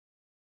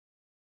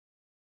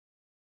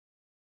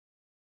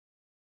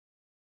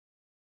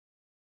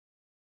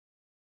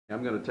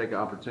I'm going to take an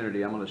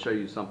opportunity. I'm going to show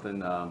you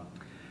something.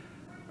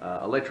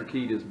 Electric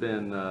heat has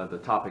been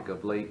the topic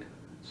of late.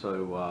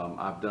 So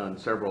I've done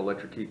several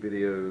electric heat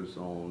videos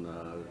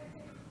on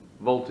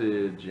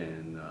voltage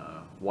and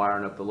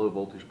wiring up the low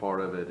voltage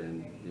part of it,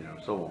 and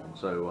so on.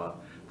 So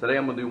today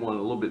I'm going to do one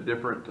a little bit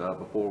different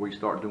before we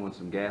start doing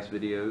some gas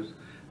videos.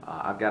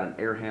 I've got an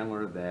air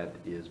handler that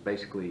is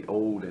basically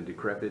old and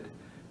decrepit.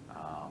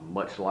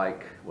 Much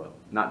like, well,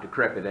 not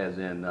decrepit as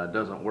in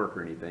doesn't work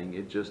or anything,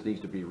 it just needs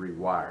to be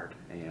rewired,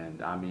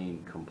 and I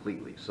mean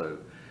completely. So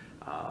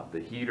the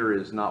heater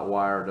is not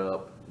wired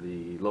up,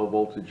 the low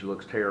voltage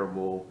looks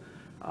terrible.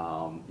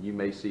 You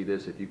may see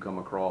this if you come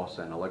across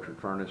an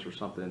electric furnace or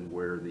something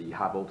where the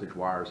high voltage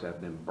wires have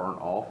been burnt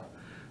off.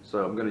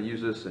 So I'm going to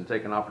use this and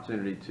take an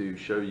opportunity to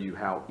show you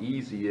how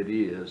easy it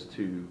is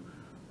to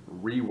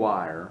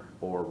rewire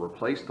or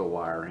replace the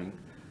wiring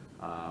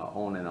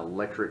on an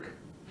electric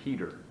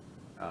heater.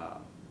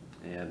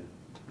 And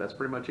that's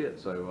pretty much it.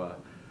 So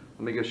let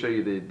me go show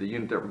you the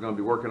unit that we're going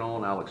to be working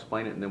on. I'll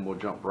explain it and then we'll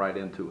jump right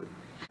into it.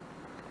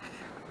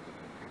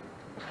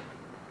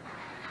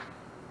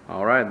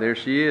 Alright, there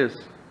she is.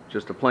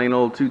 Just a plain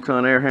old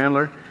 2-ton air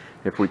handler.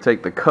 If we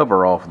take the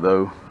cover off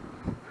though,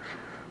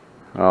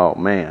 oh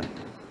man,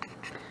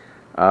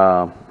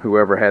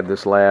 whoever had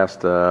this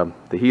last, the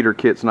heater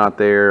kit's not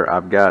there.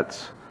 I've got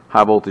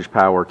high voltage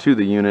power to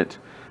the unit.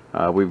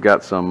 We've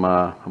got some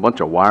a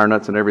bunch of wire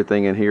nuts and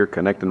everything in here,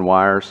 connecting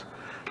wires.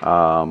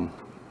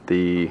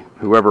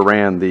 Whoever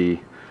ran the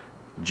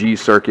G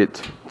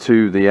circuit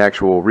to the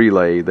actual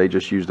relay, they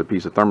just used a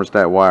piece of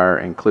thermostat wire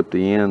and clipped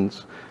the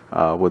ends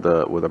with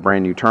a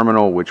brand new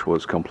terminal, which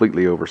was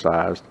completely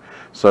oversized.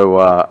 So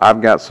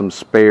I've got some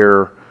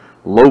spare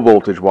low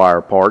voltage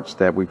wire parts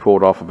that we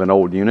pulled off of an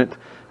old unit.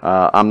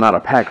 I'm not a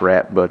pack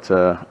rat, but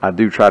I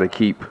do try to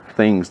keep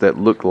things that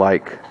look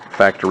like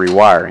factory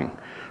wiring.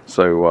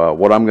 So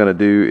what I'm going to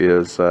do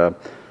is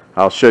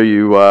I'll show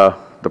you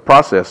the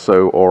process,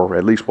 or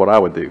at least what I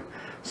would do.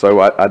 So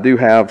I do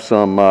have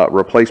some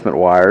replacement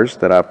wires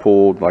that I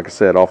pulled, like I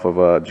said, off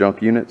of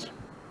junk units.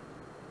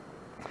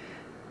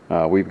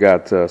 We've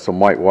got some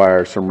white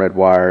wires, some red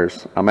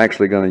wires. I'm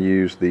actually going to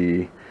use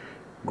the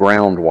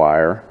ground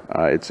wire.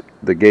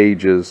 The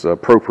gauge is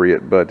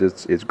appropriate, but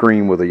it's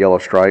green with a yellow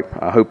stripe.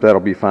 I hope that'll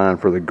be fine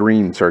for the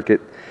green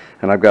circuit.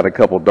 And I've got a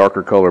couple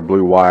darker color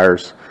blue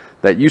wires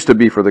that used to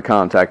be for the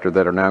contactor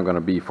that are now going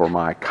to be for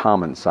my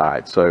common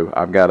side. So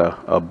I've got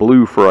a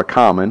blue for a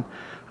common.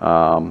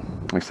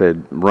 Like I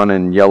said,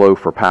 running yellow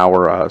for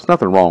power. There's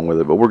nothing wrong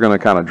with it, but we're going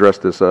to kind of dress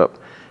this up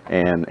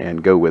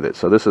and go with it.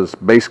 So this is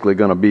basically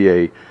going to be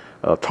a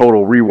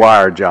total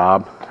rewire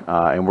job,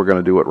 and we're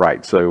going to do it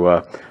right.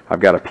 So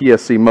I've got a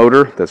PSC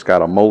motor that's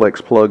got a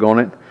Molex plug on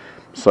it.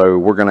 So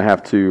we're going to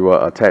have to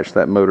attach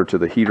that motor to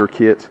the heater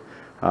kit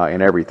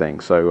and everything.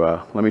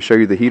 So let me show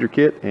you the heater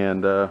kit,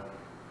 and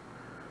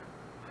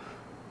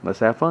let's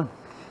have fun.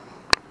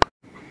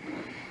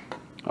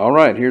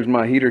 Alright, here's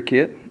my heater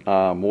kit.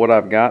 What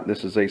I've got,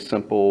 this is a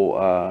simple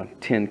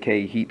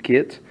 10K heat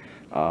kit.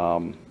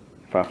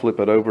 If I flip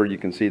it over, you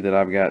can see that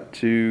I've got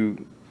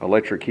 2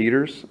 electric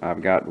heaters.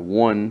 I've got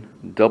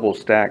 1 double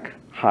stack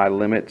high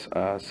limit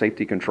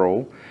safety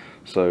control.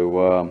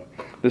 So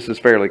this is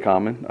fairly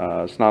common.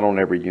 It's not on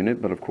every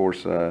unit, but of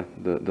course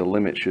the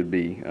limit should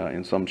be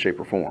in some shape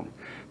or form.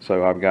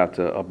 So I've got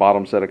a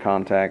bottom set of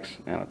contacts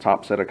and a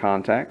top set of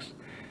contacts.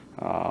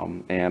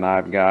 And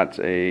I've got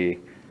a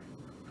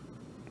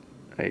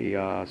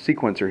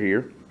sequencer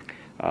here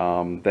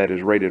that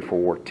is rated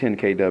for 10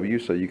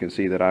 kW. So you can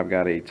see that I've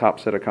got a top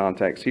set of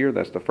contacts here.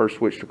 That's the first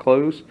switch to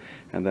close,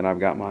 and then I've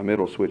got my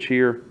middle switch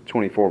here,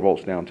 24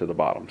 volts down to the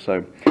bottom.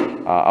 So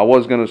I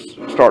was going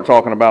to start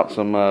talking about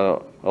some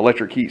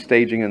electric heat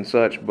staging and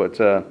such, but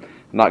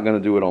not going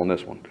to do it on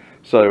this one.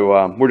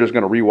 So we're just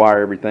going to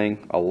rewire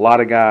everything. A lot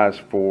of guys,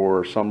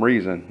 for some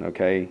reason,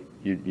 okay,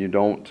 you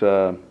don't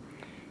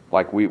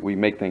like we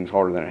make things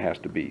harder than it has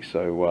to be.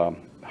 So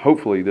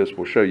hopefully this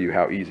will show you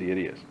how easy it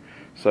is.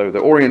 So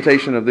the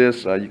orientation of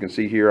this, you can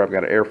see here, I've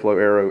got an airflow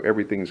arrow.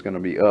 Everything's going to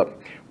be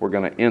up. We're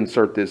going to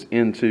insert this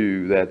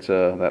into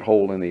that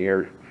hole in the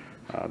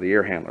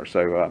air handler.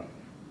 So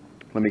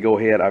let me go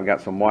ahead. I've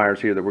got some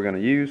wires here that we're going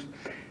to use,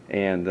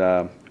 and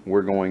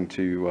we're going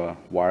to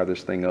wire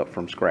this thing up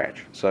from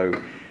scratch. So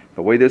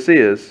the way this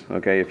is,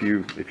 okay, if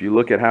you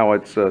look at how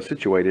it's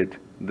situated,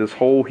 this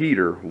whole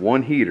heater,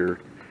 one heater,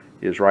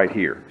 is right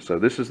here. So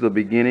this is the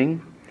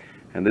beginning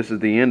and this is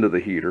the end of the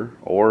heater,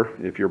 or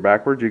if you're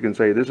backwards, you can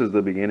say this is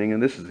the beginning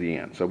and this is the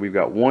end. So we've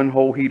got one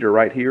whole heater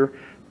right here,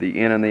 the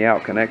in and the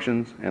out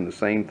connections, and the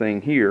same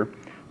thing here,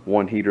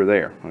 one heater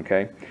there.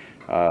 Okay,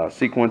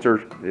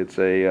 sequencer, it's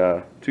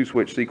a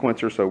 2-switch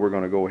sequencer, so we're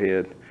going to go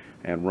ahead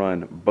and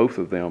run both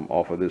of them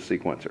off of this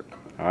sequencer.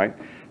 All right,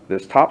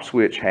 this top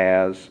switch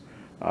has,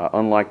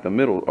 unlike the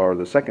middle or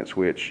the second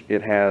switch,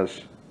 it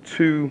has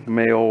 2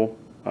 male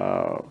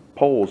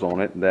poles on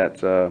it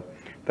that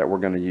we're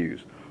going to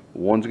use.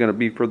 One's going to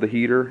be for the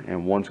heater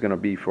and one's going to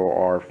be for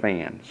our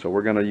fan. So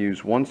we're going to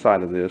use one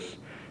side of this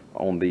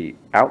on the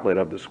outlet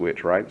of the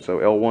switch, right? So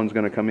L1's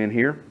going to come in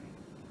here,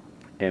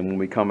 And when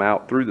we come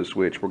out through the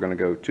switch, we're going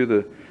to go to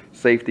the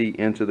safety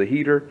into the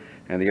heater,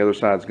 and the other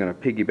side is going to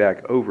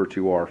piggyback over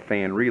to our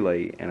fan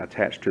relay and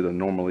attach to the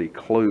normally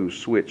closed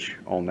switch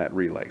on that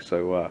relay.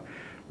 So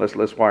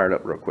let's wire it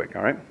up real quick.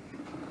 All right.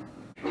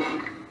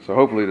 So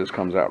hopefully this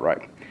comes out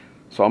right.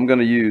 So I'm going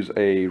to use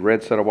a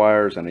red set of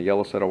wires and a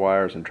yellow set of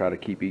wires and try to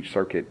keep each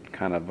circuit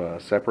kind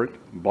of separate.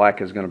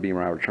 Black is going to be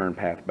my return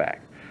path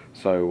back.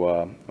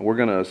 So we're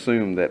going to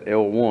assume that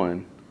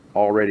L1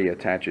 already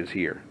attaches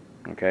here.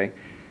 Okay.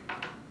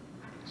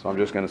 So I'm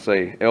just going to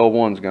say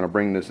L1 is going to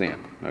bring this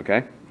in.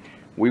 Okay.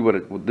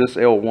 This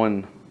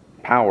L1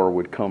 power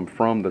would come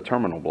from the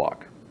terminal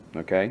block.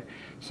 Okay.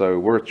 So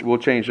we'll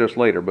change this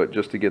later, but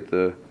just to get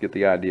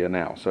the idea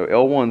now. So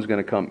L1 is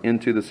going to come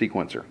into the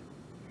sequencer.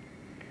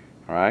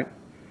 All right.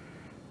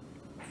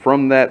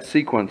 From that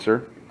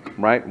sequencer,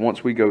 right,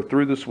 once we go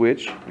through the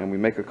switch and we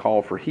make a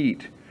call for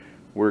heat,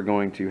 we're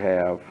going to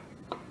have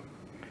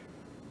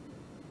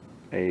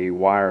a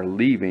wire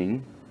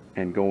leaving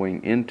and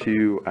going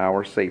into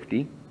our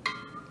safety.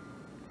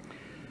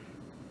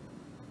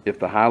 If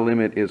the high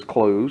limit is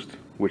closed,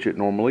 which it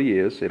normally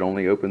is, it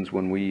only opens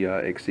when we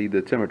exceed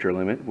the temperature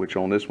limit, which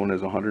on this one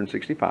is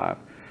 165.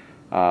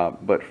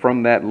 But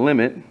from that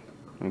limit,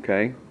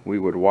 okay, we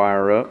would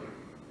wire up.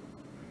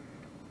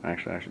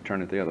 Actually, I should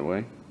turn it the other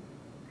way.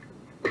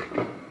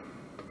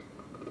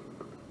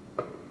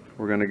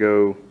 We're going to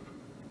go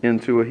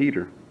into a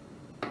heater.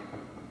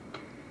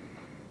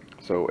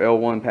 So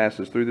L1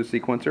 passes through the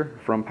sequencer.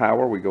 From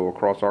power, we go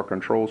across our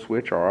control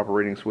switch, our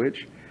operating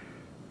switch,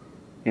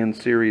 in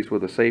series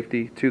with a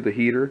safety to the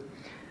heater.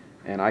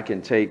 And I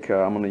can take,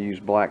 I'm going to use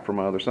black for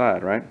my other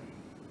side, right?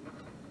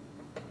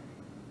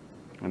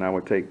 And I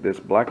would take this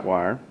black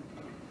wire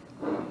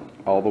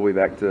all the way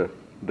back to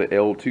the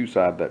L2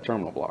 side of that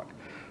terminal block.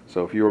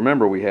 So if you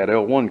remember, we had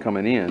L1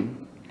 coming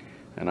in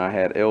and I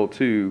had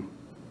L2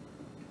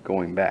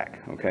 going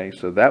back. Okay,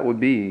 so that would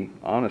be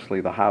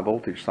honestly the high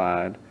voltage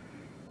side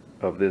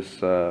of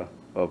this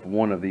of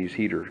one of these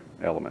heater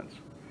elements.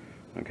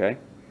 Okay,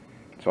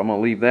 so I'm going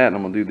to leave that and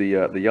I'm going to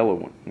do the yellow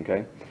one.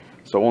 Okay,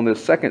 so on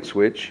this second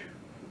switch,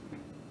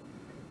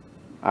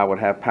 I would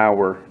have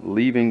power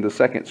leaving the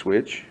second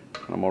switch.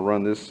 I'm going to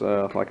run this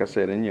like I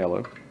said in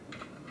yellow.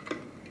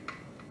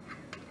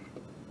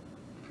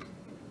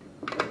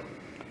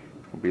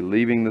 We'll be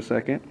leaving the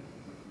second,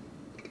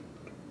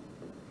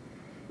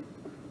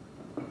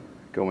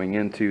 going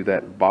into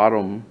that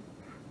bottom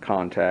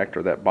contact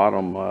or that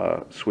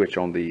bottom switch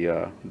on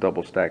the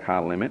double stack high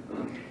limit.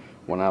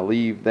 When I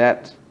leave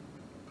that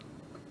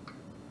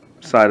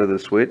side of the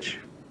switch,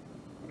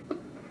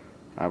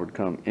 I would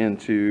come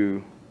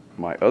into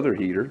my other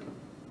heater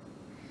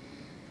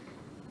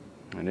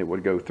and it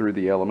would go through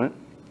the element,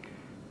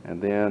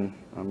 and then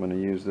I'm going to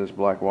use this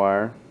black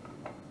wire,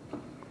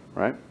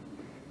 right,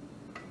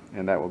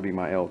 and that will be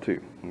my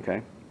L2.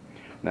 Okay,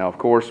 now of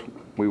course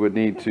we would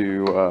need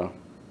to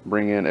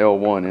bring in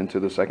L1 into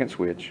the second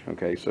switch.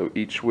 Okay, so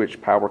each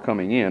switch power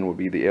coming in would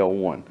be the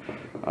L1.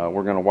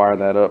 We're going to wire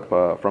that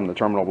up from the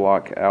terminal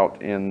block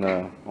out in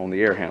on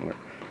the air handler.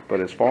 But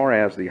as far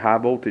as the high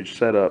voltage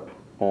setup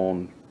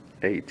on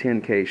a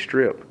 10K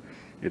strip,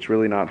 it's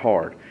really not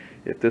hard.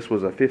 If this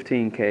was a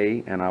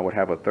 15K and I would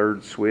have a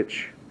third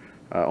switch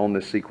on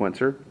this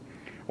sequencer,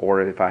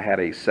 or if I had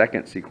a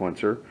second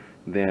sequencer,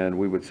 then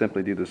we would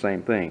simply do the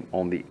same thing.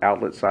 On the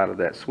outlet side of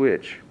that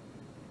switch,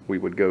 we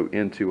would go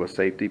into a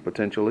safety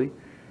potentially,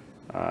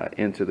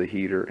 into the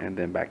heater, and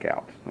then back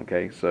out.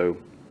 Okay, so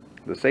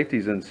the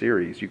safety's in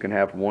series. You can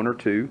have one or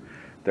two.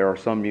 There are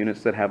some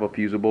units that have a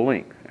fusible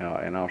link,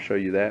 and I'll show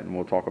you that and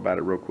we'll talk about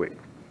it real quick.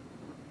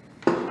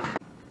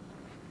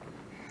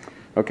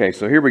 Okay,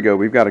 so here we go.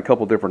 We've got a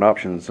couple different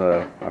options.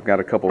 I've got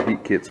a couple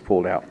heat kits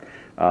pulled out.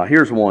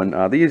 Here's one.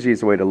 The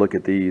easiest way to look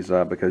at these,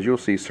 because you'll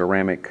see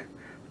ceramic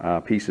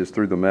pieces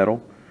through the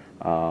metal.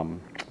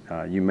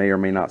 You may or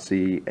may not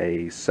see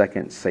a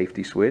second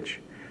safety switch.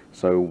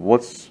 So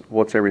what's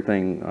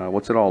everything?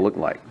 What's it all look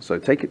like? So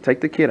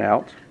take the kit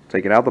out,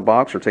 take it out of the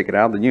box, or take it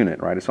out of the unit.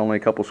 Right? It's only a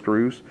couple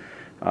screws.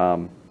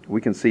 We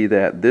can see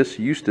that this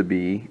used to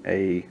be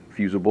a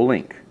fusible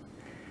link.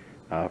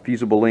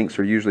 Fusible links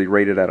are usually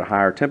rated at a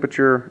higher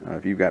temperature.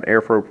 If you've got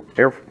if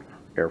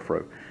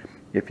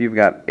you've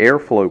got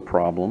airflow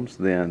problems,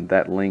 then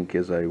that link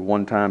is a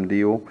one-time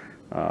deal.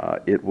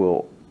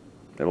 It'll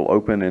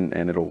open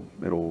and it'll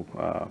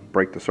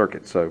break the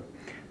circuit. So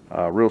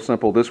real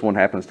simple. This one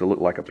happens to look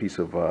like a piece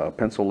of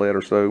pencil lead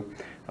or so.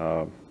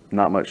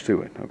 Not much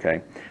to it.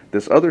 Okay.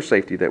 This other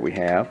safety that we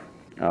have,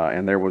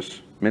 and there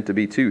was meant to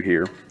be two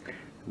here.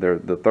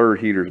 The third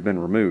heater has been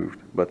removed,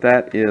 but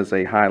that is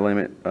a high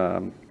limit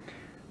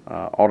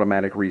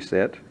automatic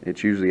reset.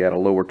 It's usually at a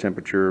lower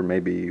temperature,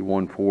 maybe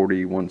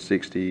 140,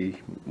 160,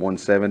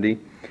 170.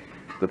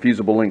 The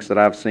fusible links that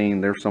I've seen,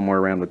 they're somewhere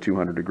around the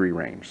 200-degree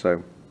range.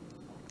 So,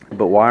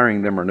 but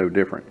wiring them are no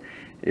different.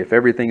 If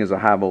everything is a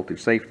high voltage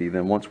safety,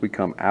 then once we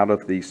come out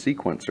of the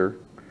sequencer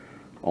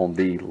on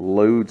the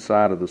load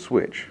side of the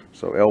switch,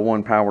 so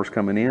L1 power's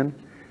coming in,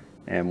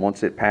 and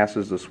once it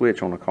passes the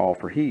switch on a call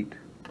for heat,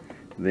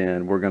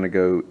 then we're going to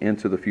go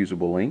into the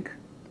fusible link.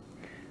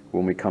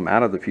 When we come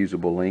out of the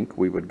fusible link,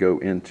 we would go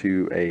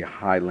into a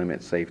high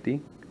limit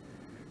safety,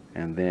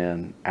 and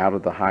then out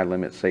of the high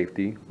limit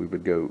safety, we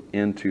would go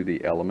into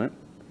the element,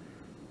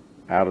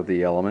 out of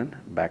the element,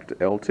 back to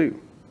L2,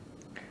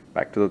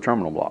 back to the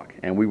terminal block.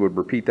 And we would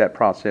repeat that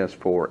process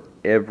for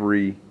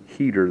every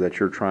heater that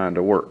you're trying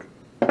to work.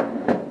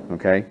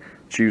 Okay,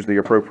 choose the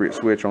appropriate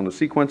switch on the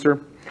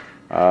sequencer.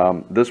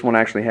 This one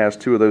actually has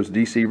 2 of those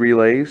DC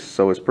relays,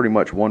 so it's pretty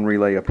much 1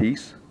 relay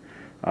apiece.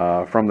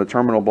 From the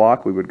terminal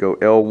block, we would go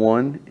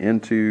L1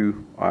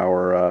 into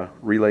our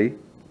relay.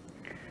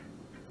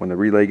 When the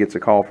relay gets a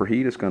call for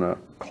heat, it's going to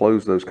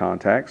close those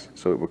contacts,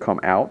 so it would come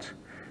out.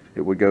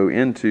 It would go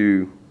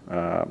into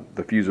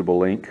the fusible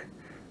link,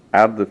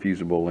 out of the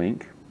fusible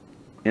link,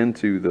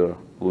 into the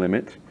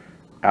limit,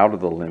 out of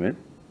the limit,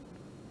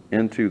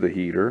 into the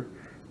heater,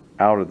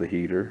 out of the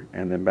heater,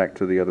 and then back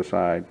to the other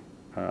side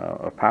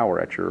of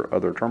power at your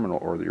other terminal,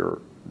 or your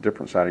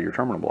different side of your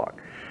terminal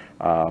block.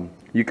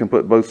 You can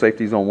put both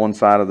safeties on one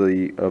side of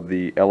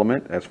the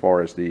element as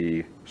far as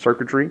the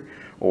circuitry,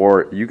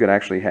 or you could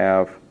actually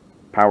have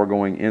power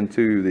going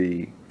into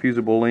the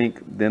fusible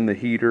link, then the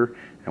heater,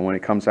 and when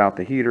it comes out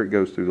the heater, it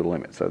goes through the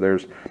limit. So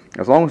there's,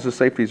 as long as the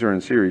safeties are in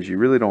series, you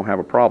really don't have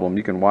a problem.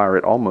 You can wire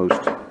it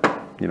almost,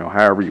 you know,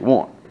 however you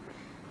want.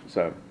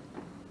 So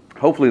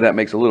hopefully that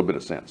makes a little bit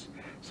of sense.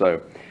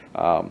 So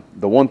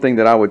the one thing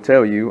that I would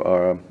tell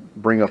you,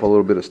 bring up a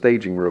little bit of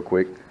staging real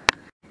quick.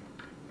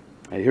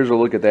 Hey, here's a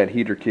look at that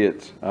heater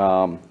kit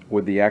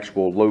with the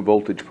actual low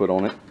voltage put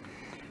on it.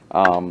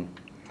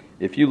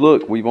 If you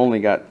look, we've only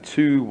got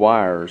 2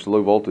 wires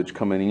low voltage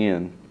coming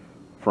in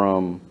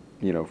from,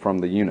 you know, from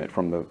the unit,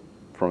 from the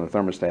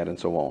thermostat and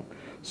so on.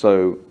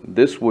 So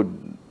this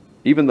would,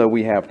 even though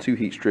we have 2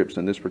 heat strips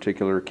in this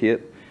particular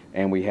kit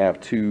and we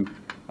have 2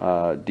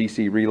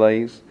 DC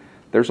relays,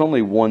 there's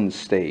only 1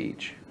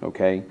 stage.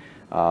 Okay,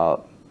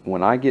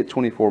 when I get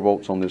 24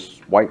 volts on this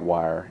white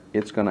wire,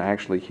 it's going to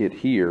actually hit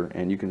here,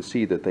 and you can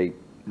see that they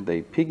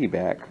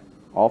piggyback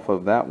off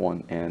of that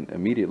one and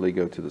immediately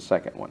go to the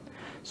second one.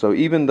 So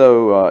even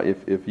though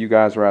if you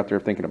guys are out there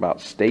thinking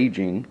about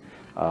staging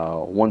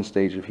 1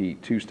 stage of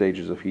heat, 2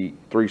 stages of heat,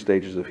 3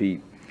 stages of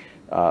heat,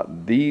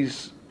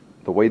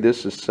 the way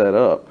this is set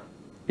up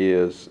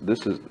is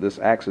this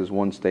acts as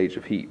 1 stage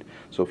of heat.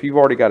 So if you've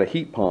already got a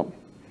heat pump,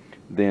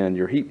 then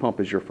your heat pump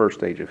is your first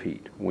stage of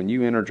heat. When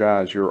you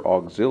energize your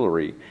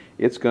auxiliary,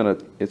 it's gonna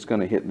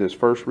hit this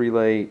first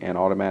relay and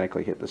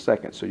automatically hit the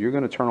second. So you're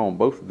gonna turn on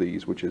both of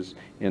these, which is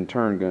in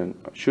turn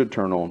should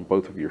turn on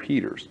both of your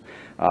heaters.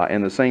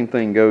 And the same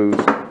thing goes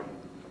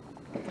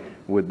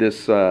with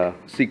this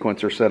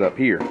sequencer setup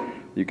here.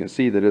 You can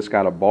see that it's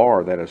got a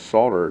bar that is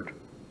soldered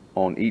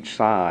on each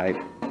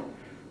side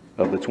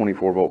of the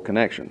 24 volt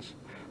connections.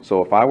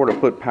 So if I were to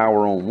put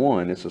power on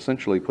one, it's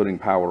essentially putting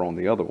power on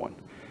the other one.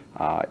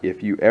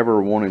 If you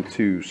ever wanted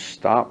to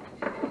stop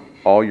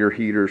all your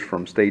heaters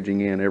from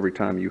staging in every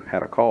time you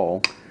had a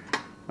call,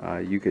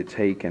 you could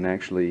take and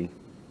actually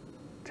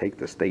take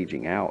the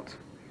staging out.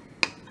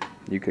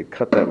 You could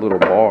cut that little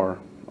bar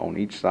on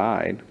each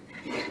side,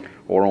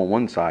 or on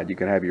one side you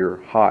could have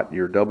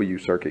your W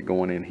circuit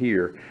going in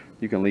here.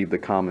 You can leave the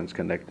commons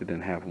connected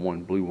and have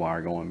 1 blue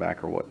wire going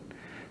back or what.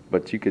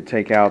 But you could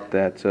take out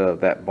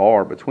that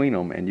bar between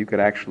them, and you could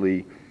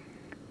actually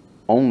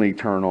only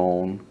turn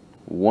on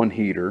 1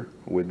 heater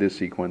with this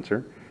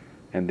sequencer,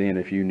 and then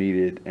if you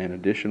needed an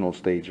additional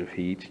stage of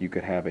heat, you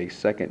could have a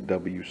second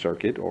W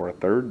circuit or a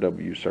third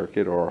W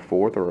circuit or a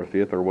 4th or a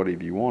 5th or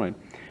whatever you wanted,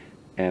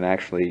 and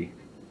actually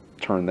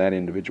turn that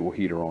individual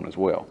heater on as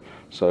well.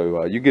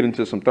 So you get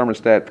into some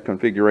thermostat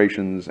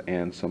configurations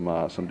and some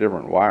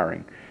different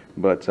wiring,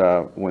 but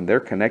when they're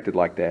connected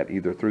like that,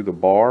 either through the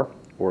bar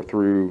or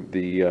through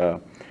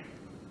the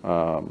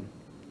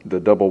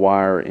double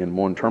wire in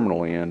one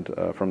terminal end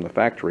from the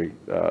factory,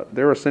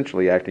 they're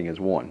essentially acting as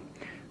one.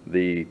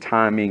 The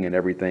timing and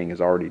everything is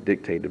already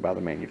dictated by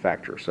the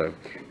manufacturer. So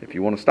if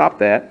you want to stop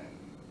that,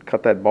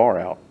 cut that bar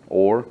out,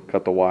 or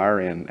cut the wire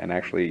and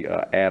actually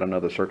add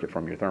another circuit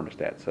from your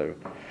thermostat. So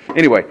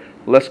anyway,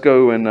 let's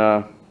go and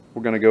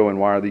we're going to go and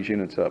wire these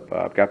units up.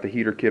 I've got the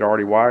heater kit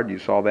already wired. You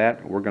saw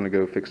that. We're going to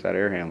go fix that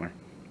air handler,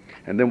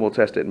 and then we'll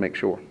test it and make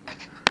sure.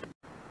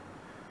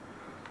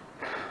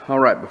 All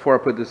right, before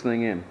I put this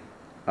thing in,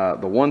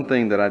 the one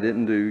thing that I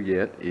didn't do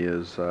yet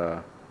is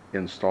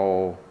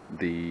install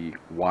the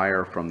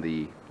wire from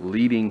the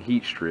leading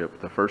heat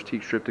strip, the first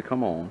heat strip to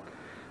come on.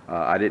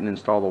 I didn't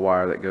install the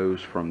wire that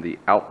goes from the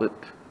outlet,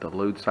 the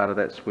load side of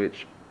that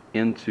switch,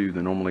 into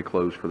the normally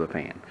closed for the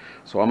fan.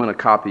 So I'm going to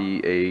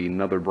copy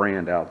another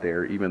brand out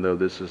there, even though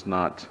this is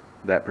not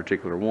that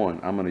particular one.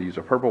 I'm going to use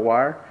a purple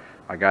wire.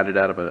 I got it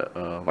out of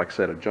a, like I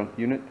said, a junk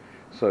unit.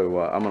 So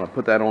I'm going to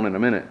put that on in a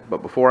minute.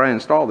 But before I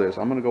install this,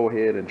 I'm going to go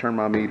ahead and turn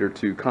my meter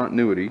to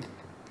continuity,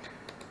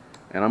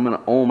 and I'm going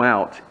to ohm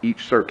out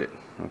each circuit.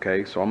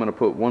 Okay, so I'm going to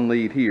put 1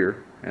 lead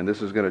here, and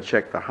this is going to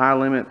check the high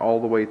limit all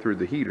the way through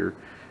the heater,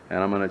 and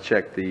I'm going to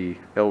check the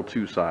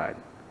L2 side.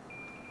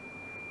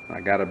 I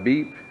got a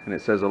beep and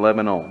it says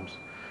 11 ohms.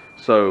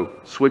 So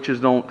switches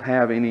don't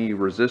have any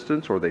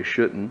resistance, or they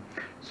shouldn't.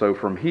 So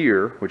from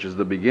here, which is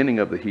the beginning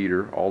of the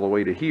heater, all the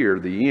way to here,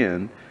 the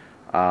end,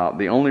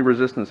 the only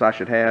resistance I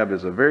should have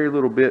is a very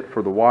little bit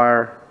for the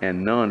wire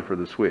and none for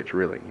the switch,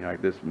 really. You know,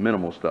 like this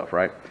minimal stuff,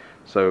 right?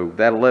 So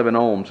that 11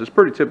 ohms is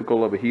pretty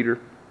typical of a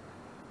heater.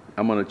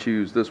 I'm going to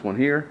choose this one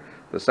here,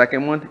 the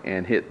second one,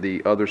 and hit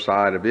the other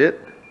side of it,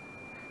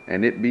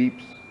 and it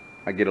beeps.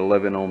 I get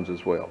 11 ohms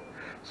as well.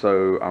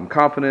 So I'm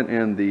confident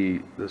in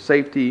the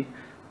safety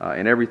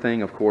and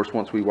everything. Of course,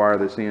 once we wire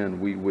this in,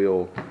 we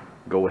will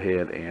go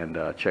ahead and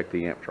check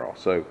the amp draw.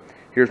 So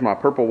here's my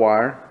purple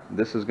wire.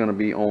 This is going to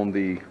be on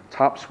the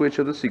top switch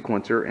of the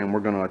sequencer, and we're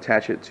going to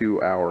attach it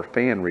to our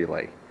fan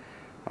relay.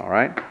 All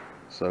right,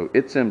 so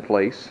it's in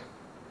place.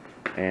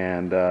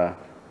 And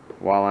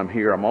while I'm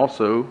here, I'm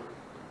also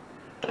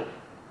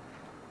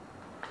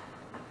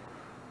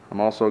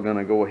going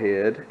to go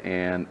ahead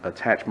and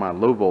attach my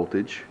low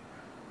voltage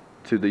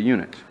to the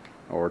unit,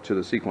 or to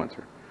the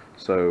sequencer.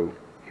 So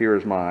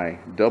here's my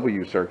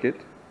W circuit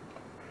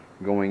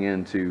going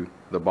into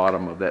the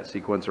bottom of that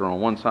sequencer on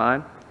one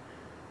side,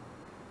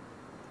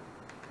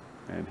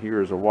 and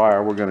here's a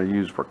wire we're going to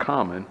use for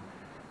common.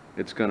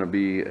 It's going to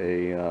be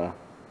a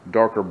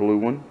darker blue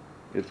one.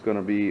 It's going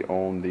to be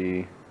on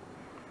the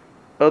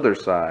other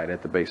side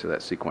at the base of that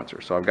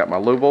sequencer. So I've got my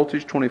low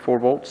voltage, 24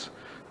 volts.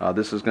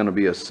 This is going to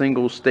be a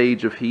single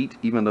stage of heat,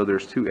 even though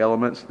there's two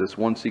elements. This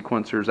one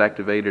sequencer is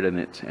activated, and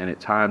it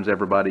times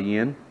everybody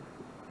in.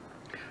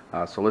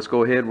 So let's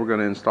go ahead. We're going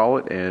to install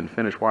it and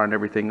finish wiring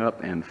everything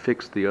up and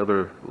fix the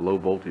other low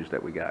voltage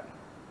that we got.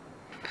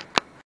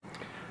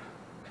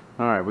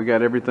 All right, we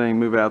got everything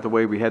moved out of the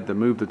way. We had to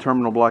move the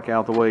terminal block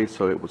out of the way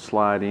so it would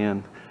slide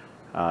in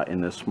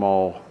this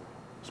small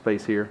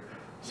space here.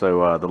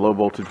 So the low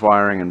voltage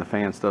wiring and the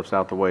fan stuff's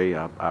out the way.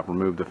 I've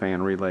removed the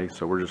fan relay,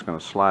 so we're just going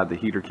to slide the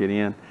heater kit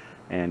in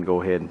and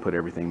go ahead and put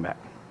everything back.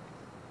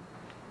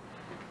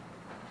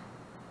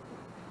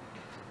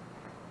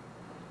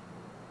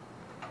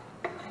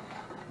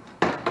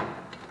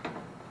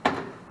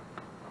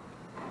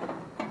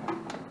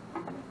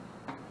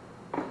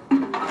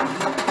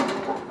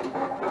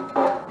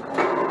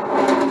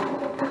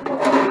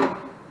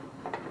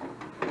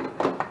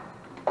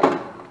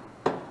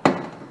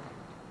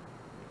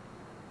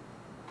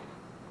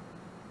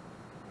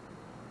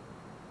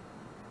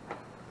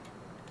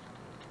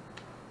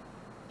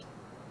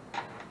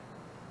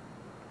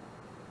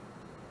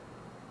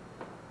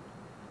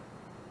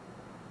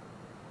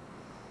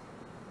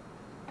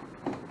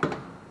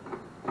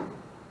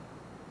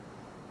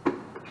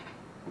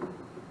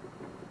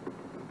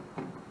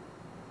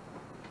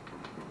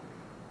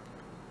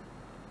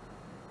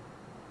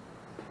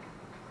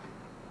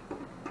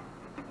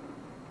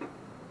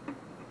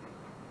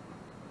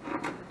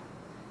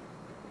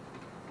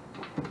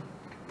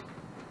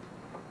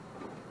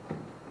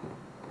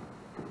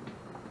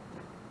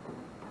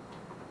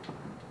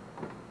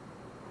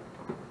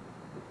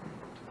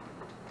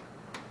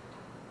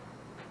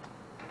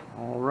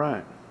 All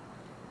right.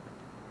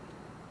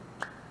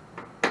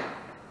 So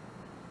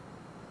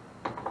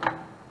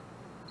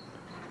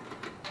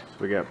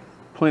we got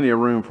plenty of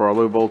room for our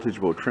low voltage.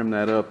 We'll trim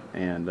that up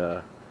and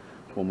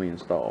when we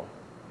install.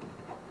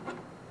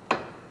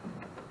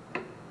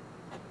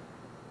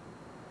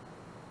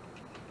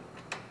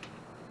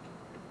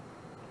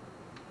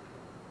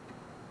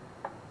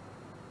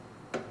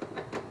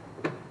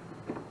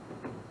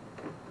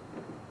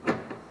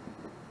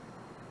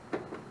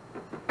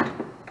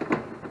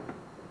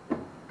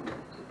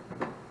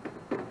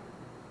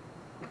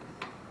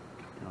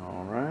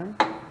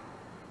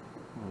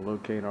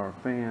 Locate our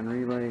fan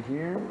relay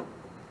here.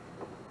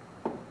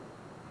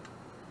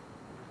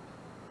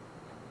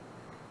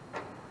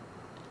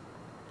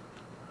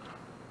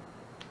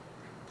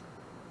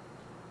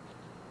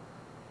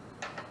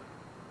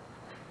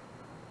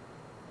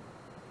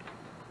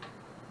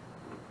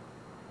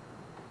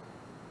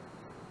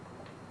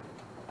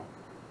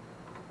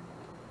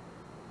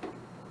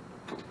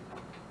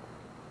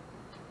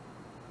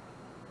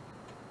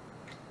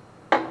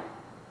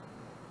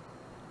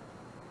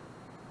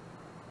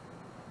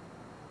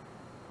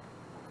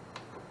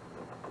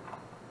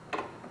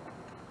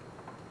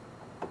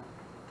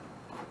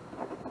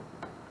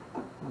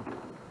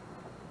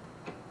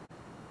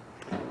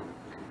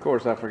 Of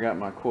course, I forgot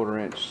my 1/4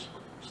 inch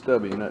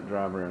stubby nut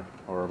driver,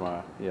 or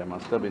my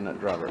stubby nut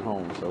driver at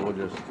home. So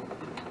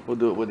we'll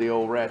do it with the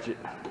old ratchet.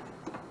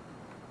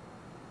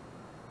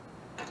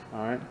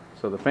 All right.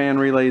 So the fan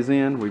relay's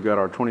in. We've got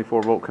our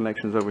 24 volt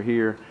connections over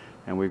here,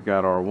 and we've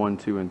got our 1,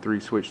 2, and 3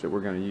 switch that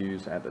we're going to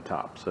use at the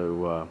top.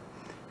 So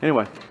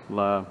anyway,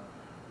 we'll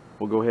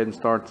go ahead and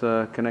start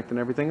connecting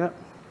everything up.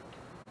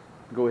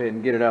 Go ahead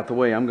and get it out the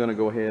way. I'm going to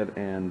go ahead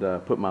and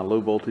put my low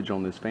voltage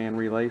on this fan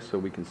relay so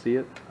we can see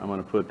it. I'm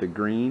going to put the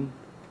green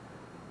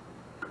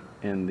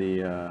in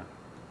the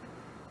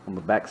on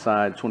the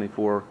backside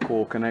 24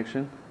 coil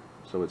connection,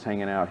 so it's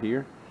hanging out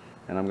here.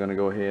 And I'm going to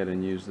go ahead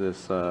and use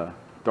this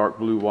dark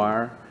blue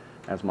wire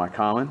as my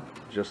common,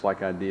 just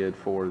like I did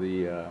for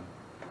the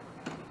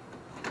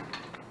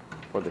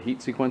heat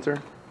sequencer.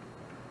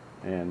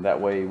 and that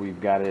way we've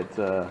got it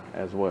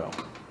as well.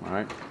 All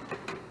right,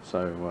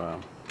 so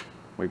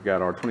we've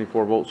got our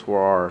 24 volts for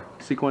our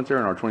sequencer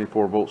and our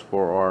 24 volts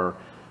for our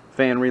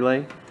fan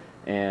relay,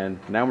 and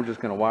now we're just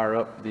going to wire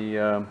up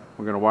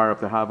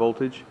the high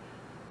voltage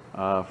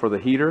for the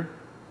heater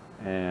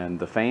and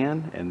the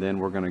fan, and then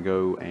we're going to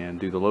go and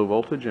do the low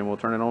voltage, and we'll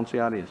turn it on, see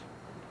how it is.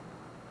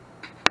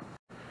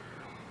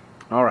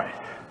 All right,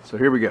 so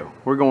here we go.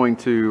 We're going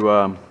to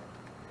I'm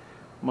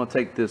going to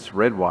take this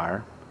red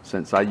wire.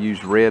 Since I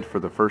used red for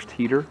the first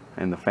heater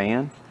and the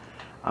fan,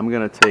 I'm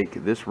going to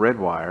take this red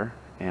wire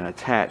and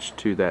attach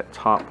to that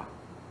top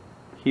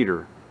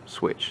heater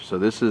switch. So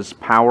this is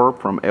power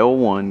from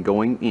L1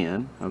 going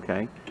in,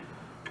 okay?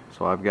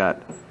 So I've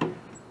got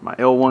my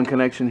L1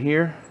 connection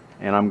here,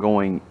 and I'm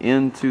going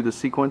into the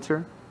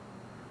sequencer.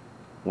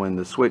 When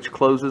the switch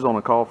closes on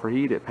a call for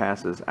heat, it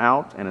passes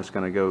out, and it's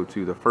going to go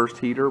to the first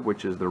heater,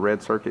 which is the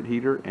red circuit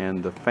heater,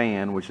 and the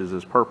fan, which is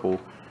this purple,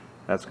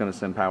 that's going to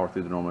send power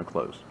through the normally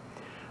closed.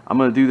 I'm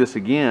going to do this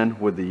again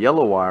with the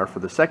yellow wire for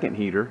the second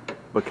heater,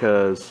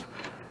 because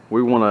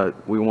we want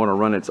to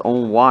run its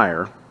own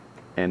wire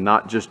and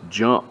not just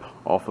jump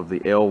off of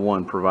the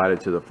L1 provided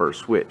to the first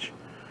switch.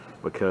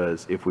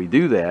 Because if we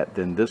do that,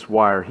 then this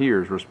wire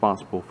here is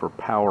responsible for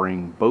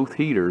powering both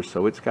heaters,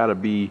 so it's got to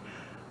be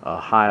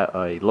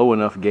a low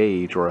enough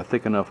gauge or a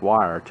thick enough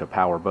wire to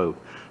power both.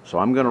 So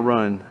I'm going to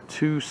run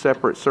two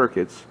separate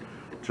circuits,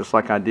 just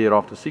like I did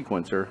off the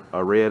sequencer,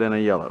 a red and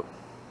a yellow.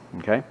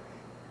 Okay?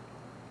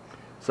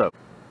 So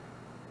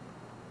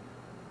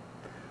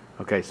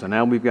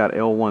now we've got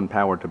L1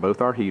 powered to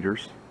both our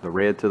heaters, the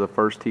red to the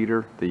first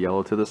heater, the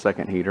yellow to the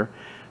second heater.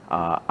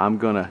 I'm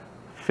going to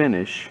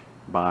finish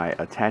by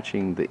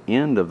attaching the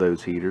end of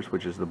those heaters,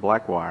 which is the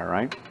black wire,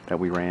 right, that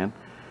we ran.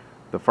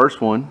 The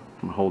first one,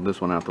 I'm going to hold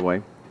this one out the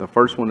way. The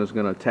first one is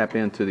going to tap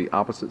into the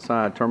opposite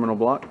side terminal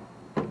block.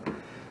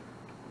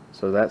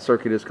 So that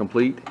circuit is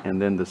complete, and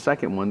then the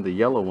second one, the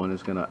yellow one,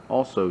 is going to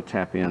also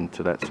tap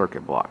into that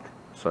circuit block.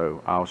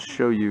 So I'll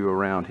show you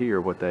around here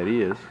what that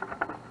is.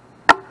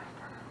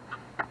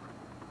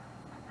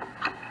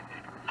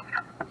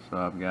 So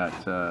I've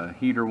got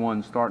heater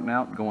 1 starting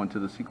out going to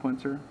the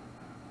sequencer,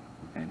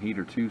 and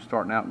heater 2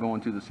 starting out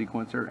going to the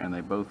sequencer, and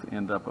they both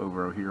end up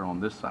over here on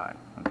this side,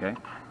 okay?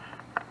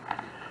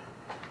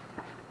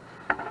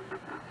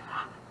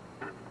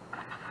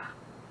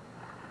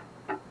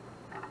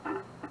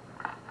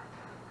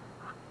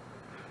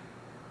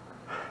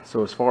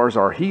 So as far as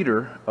our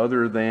heater,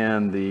 other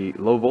than the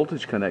low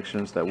voltage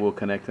connections that we'll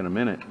connect in a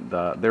minute,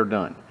 they're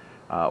done.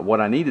 What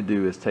I need to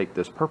do is take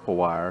this purple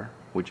wire,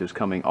 which is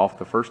coming off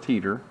the first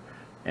heater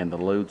and the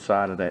load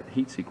side of that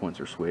heat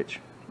sequencer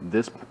switch.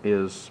 This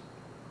is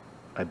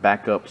a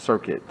backup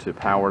circuit to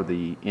power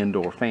the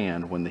indoor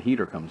fan when the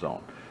heater comes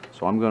on.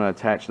 So I'm going to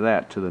attach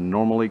that to the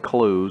normally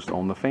closed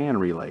on the fan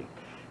relay.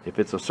 If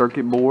it's a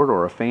circuit board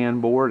or a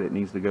fan board, it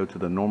needs to go to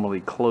the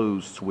normally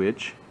closed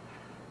switch,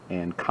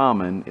 and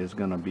common is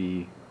going to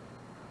be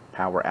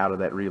power out of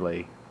that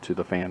relay to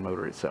the fan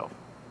motor itself.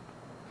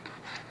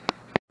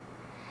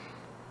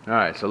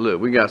 Alright, so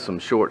look, we got some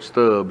short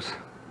stubs.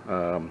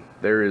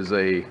 There is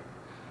a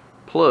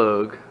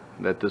plug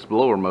that this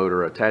blower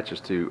motor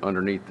attaches to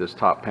underneath this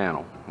top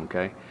panel,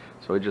 okay?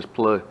 So it just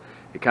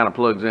kind of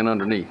plugs in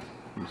underneath.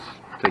 Let's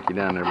take you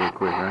down there real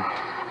quick,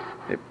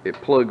 right? It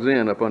plugs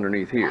in up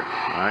underneath here,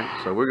 alright?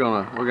 So we're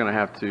gonna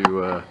have to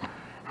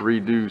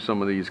redo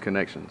some of these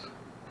connections.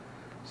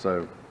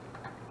 So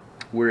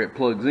where it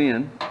plugs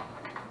in,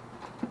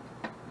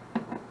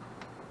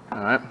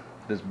 alright,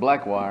 this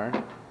black wire,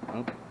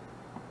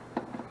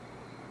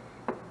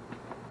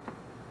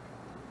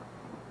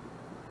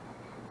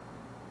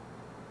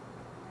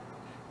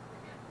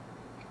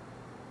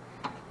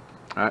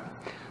 alright,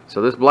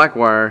 so this black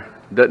wire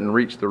doesn't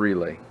reach the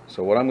relay.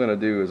 So what I'm going to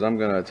do is I'm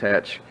going to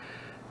attach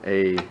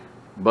a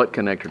butt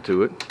connector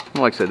to it.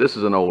 Like I said, this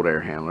is an old air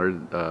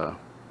handler.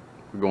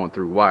 We're going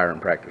through wiring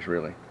practice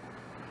really.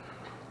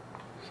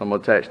 So I'm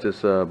going to attach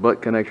this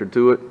butt connector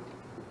to it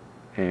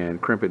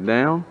and crimp it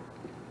down.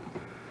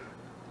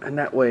 And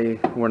that way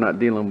we're not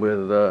dealing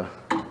with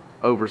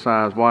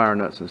oversized wire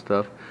nuts and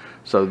stuff.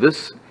 So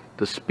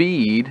the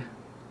speed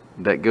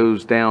that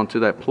goes down to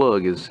that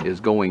plug is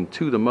going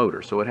to the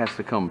motor, so it has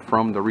to come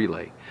from the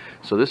relay.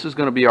 So this is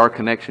going to be our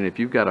connection. If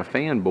you've got a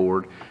fan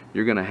board,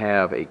 you're going to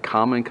have a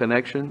common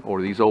connection,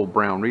 or these old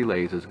brown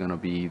relays is going to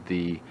be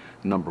the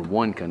number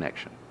 1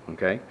 connection,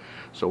 okay?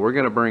 So we're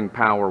going to bring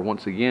power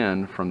once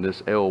again from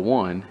this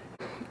L1.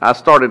 I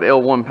started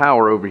L1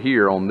 power over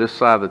here on this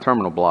side of the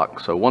terminal block.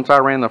 So once I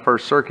ran the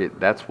first circuit,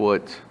 that's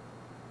what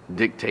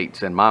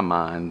dictates in my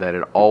mind that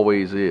it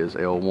always is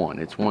L1.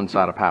 It's one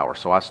side of power.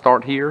 So I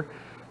start here,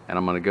 and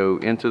I'm going to go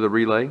into the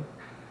relay.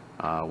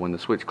 When the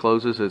switch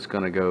closes, it's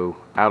going to go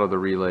out of the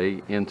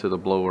relay into the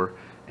blower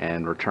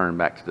and return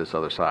back to this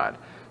other side.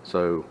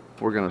 So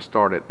we're going to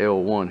start at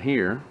L1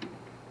 here.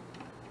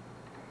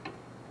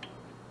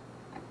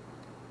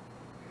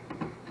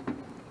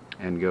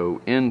 And go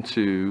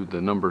into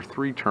the number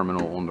 3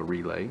 terminal on the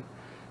relay.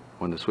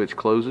 When the switch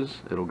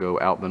closes, it'll go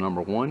out the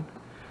number 1.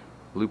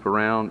 loop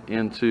around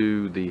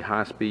into the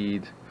high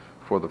speed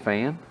for the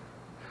fan,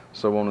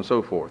 so on and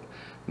so forth.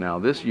 Now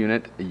this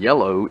unit,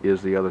 yellow,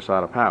 is the other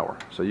side of power.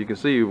 So you can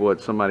see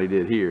what somebody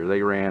did here.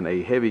 They ran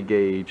a heavy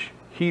gauge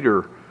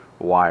heater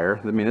wire.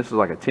 I mean, this is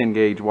like a 10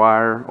 gauge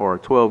wire or a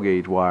 12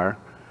 gauge wire.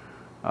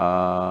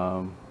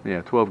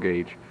 Yeah, 12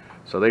 gauge.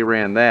 So they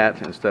ran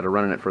that instead of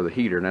running it for the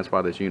heater, and that's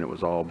why this unit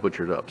was all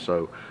butchered up.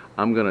 So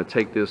I'm going to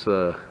take this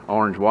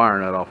orange wire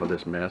nut off of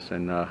this mess,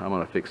 and I'm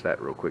going to fix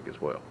that real quick as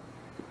well.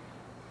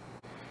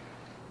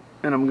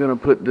 And I'm going to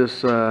put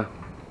this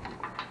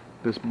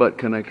this butt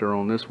connector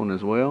on this one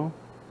as well,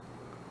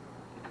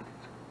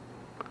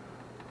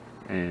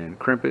 and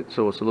crimp it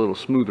so it's a little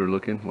smoother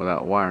looking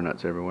without wire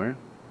nuts everywhere.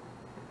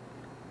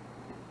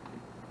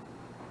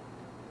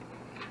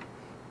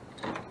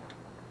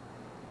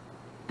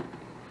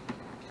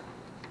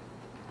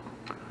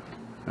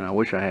 And I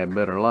wish I had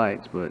better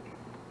lights, but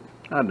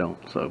I don't,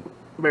 so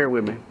bear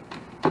with me.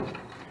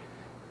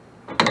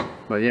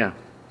 But yeah,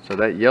 so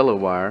that yellow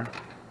wire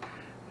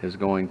is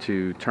going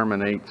to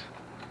terminate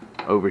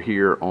over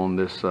here on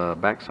this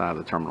back side of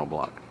the terminal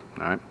block.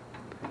 Alright,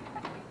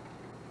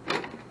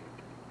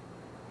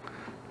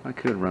 I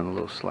could run a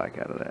little slack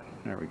out of that.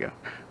 There we go.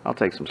 I'll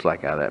take some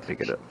slack out of that, pick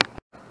it up.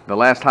 The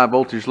last high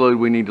voltage load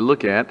we need to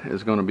look at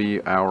is going to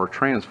be our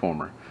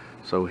transformer.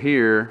 So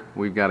here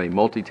we've got a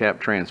multi-tap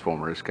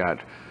transformer. It's got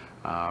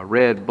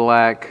red,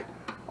 black,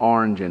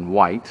 orange, and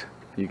white.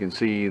 You can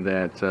see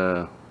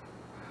that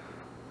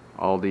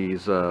all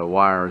these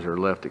wires are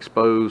left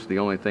exposed. The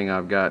only thing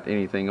I've got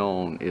anything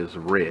on is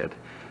red.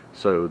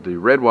 So the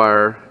red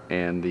wire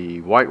and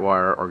the white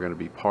wire are going to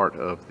be part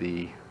of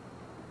the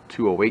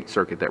 208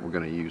 circuit that we're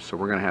going to use. So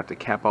we're going to have to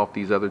cap off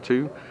these other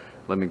two.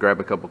 Let me grab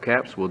a couple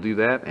caps. We'll do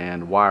that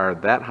and wire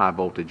that high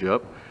voltage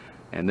up,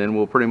 and then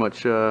we'll pretty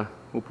much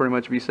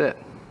be set.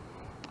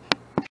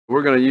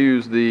 We're going to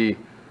use the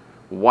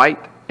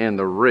white and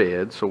the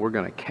red, so we're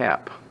going to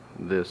cap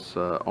this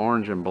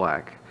orange and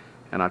black.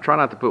 And I try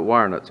not to put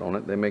wire nuts on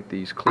it. They make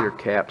these clear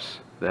caps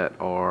that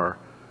are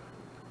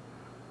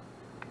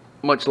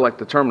much like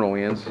the terminal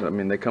ends. I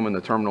mean, they come in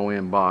the terminal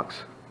end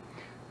box,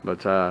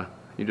 but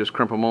you just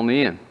crimp them on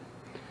the end.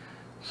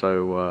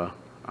 So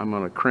I'm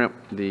going to crimp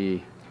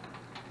the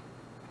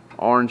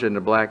orange and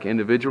the black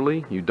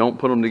individually. You don't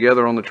put them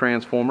together on the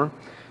transformer.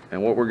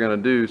 And what we're going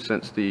to do,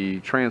 since the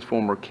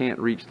transformer can't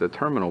reach the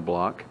terminal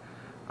block,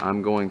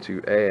 I'm going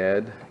to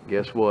add,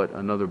 guess what,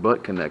 another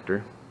butt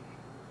connector.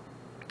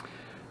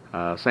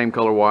 Same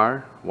color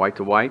wire, white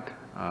to white,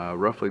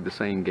 roughly the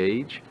same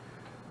gauge.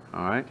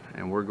 Alright,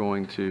 and we're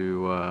going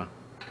to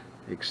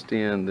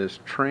extend this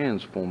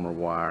transformer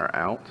wire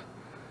out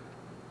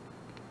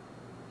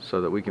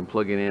so that we can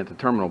plug it in at the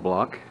terminal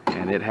block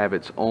and it have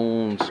its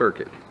own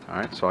circuit.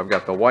 Alright, so I've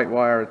got the white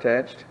wire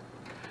attached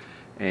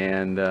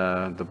and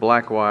the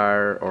black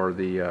wire or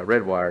the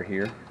red wire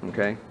here.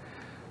 Okay,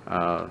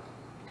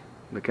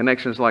 the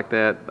connections like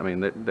that, I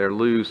mean, they're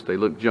loose, they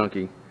look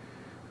junky.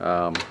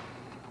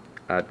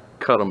 I'd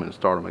cut them and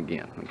start them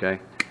again. Okay,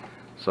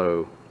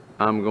 so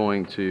I'm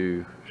going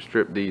to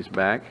strip these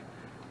back,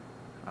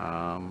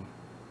 and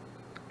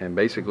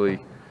basically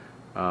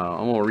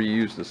I'm going to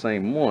reuse the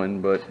same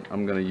one, but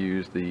I'm going to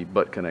use the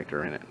butt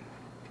connector in it.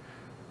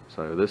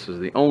 So this is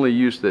the only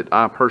use that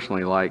I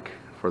personally like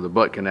for the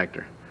butt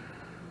connector,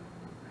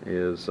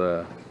 is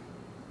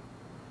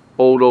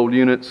old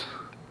units.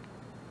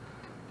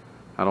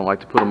 I don't like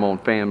to put them on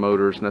fan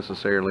motors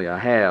necessarily. I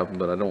have,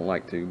 but I don't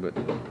like to, but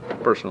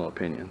personal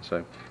opinion.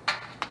 So,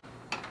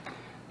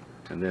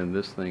 and then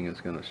this thing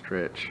is going to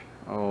stretch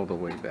all the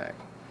way back.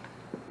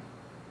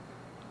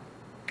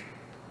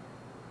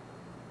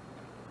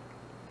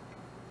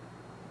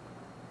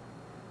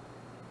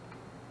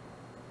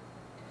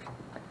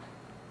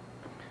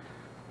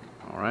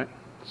 All right,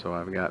 so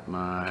I've got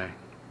my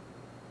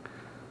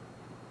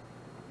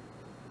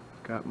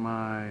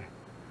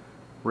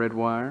red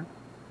wire.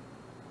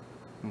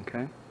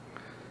 Okay,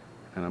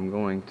 and I'm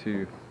going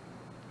to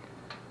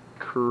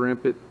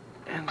crimp it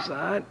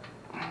inside.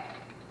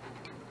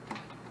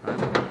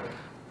 Right.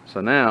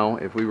 So now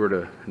if we were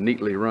to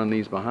neatly run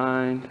these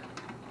behind,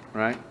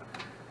 right,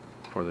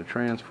 for the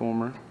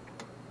transformer,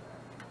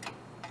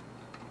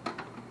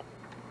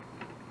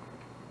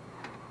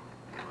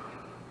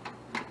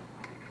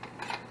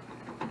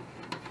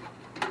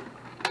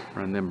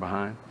 run them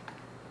behind.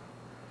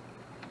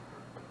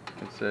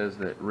 It says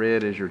that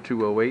red is your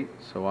 208,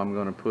 so I'm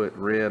going to put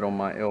red on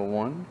my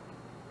L1,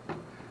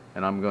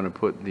 and I'm going to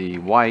put the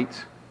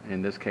white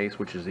in this case,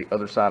 which is the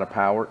other side of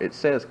power. It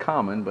says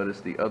common, but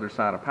it's the other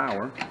side of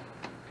power.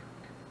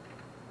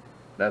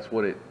 That's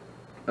what it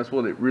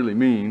really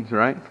means,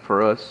 right,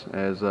 for us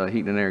as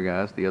heat and air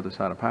guys, the other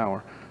side of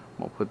power. I'm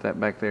going to put that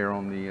back there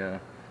on the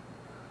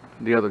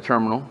other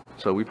terminal.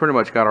 So we pretty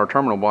much got our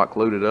terminal block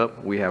loaded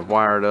up. We have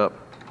wired up.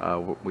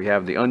 We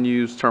have the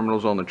unused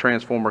terminals on the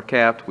transformer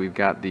capped. We've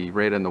got the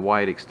red and the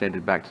white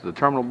extended back to the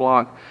terminal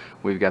block.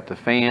 We've got the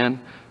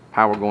fan,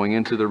 power going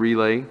into the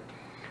relay.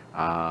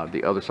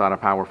 The other side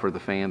of power for the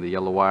fan, the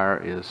yellow wire,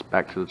 is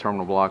back to the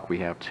terminal block. We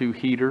have 2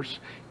 heaters.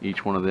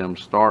 Each one of them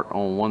start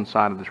on one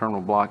side of the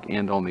terminal block,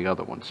 end on the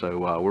other one.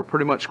 So we're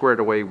pretty much squared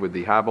away with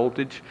the high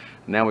voltage.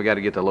 Now we got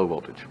to get to low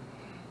voltage.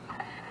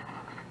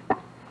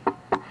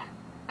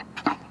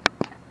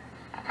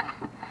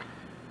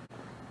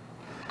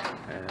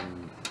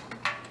 And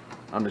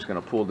I'm just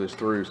going to pull this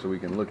through so we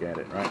can look at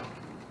it, right?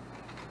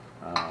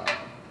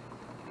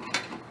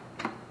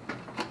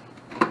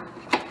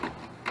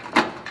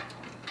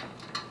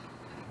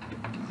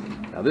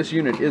 Now this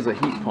unit is a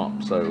heat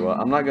pump, so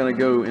I'm not going to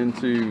go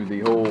into the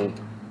whole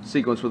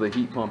sequence with a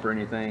heat pump or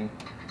anything.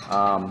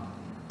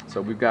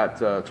 So we've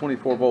got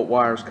 24 volt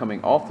wires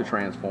coming off the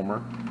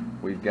transformer.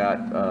 We've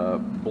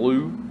got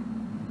blue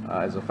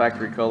as a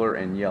factory color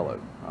and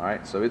yellow. All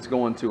right, so it's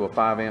going to a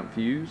 5 amp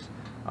fuse.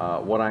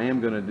 What I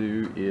am going to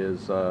do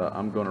is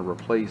I'm going to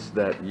replace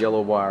that yellow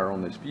wire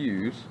on this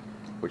fuse,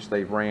 which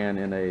they've ran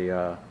in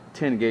a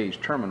 10 gauge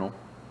terminal.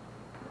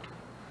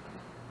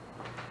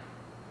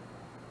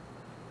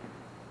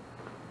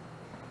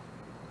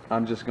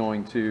 I'm just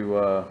going to,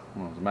 well,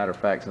 as a matter of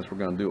fact, since we're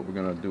going to do it, we're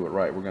going to do it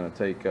right. We're going to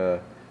take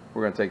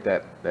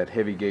that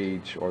heavy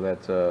gauge, or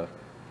that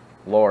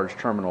large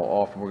terminal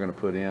off, and we're going to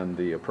put in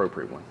the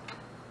appropriate one.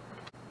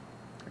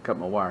 I cut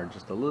my wire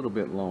just a little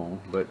bit long,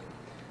 but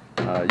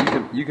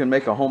you can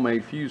make a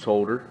homemade fuse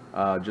holder.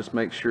 Just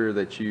make sure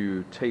that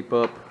you tape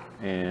up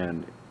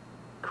and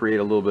create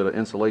a little bit of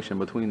insulation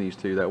between these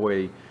two. That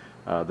way,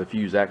 the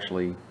fuse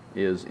actually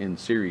is in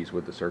series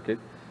with the circuit.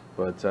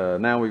 But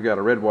now we've got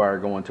a red wire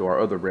going to our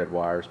other red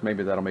wires.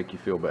 Maybe that'll make you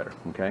feel better,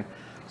 okay?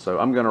 So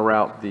I'm going to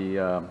route the,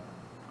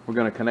 we're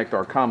going to connect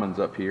our commons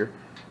up here.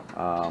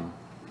 I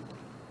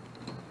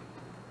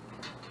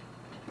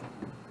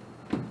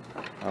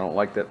don't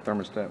like that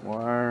thermostat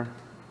wire.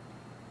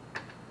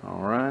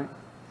 All right.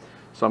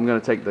 So I'm going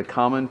to take the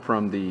common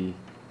from the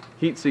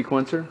heat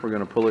sequencer. We're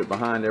going to pull it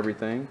behind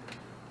everything.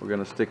 We're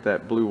going to stick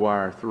that blue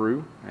wire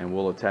through, and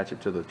we'll attach it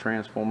to the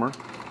transformer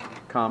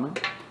common.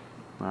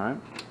 All right.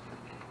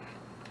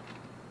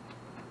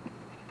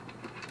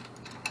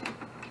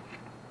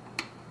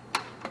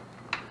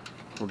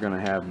 We're going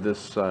to have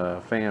this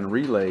fan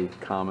relay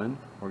common.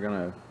 We're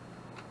going to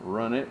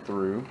run it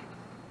through,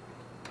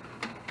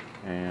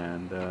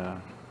 and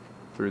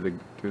through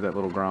that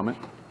little grommet.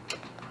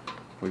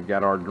 We've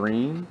got our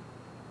green.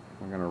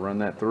 We're going to run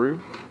that through.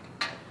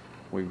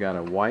 We've got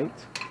a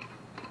white,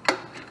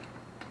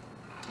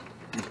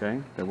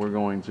 okay, that we're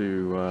going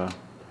to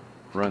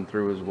run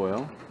through as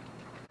well.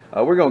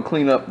 We're going to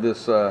clean up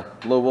this low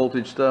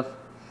voltage stuff,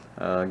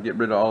 get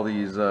rid of all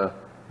these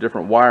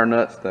different wire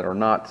nuts that are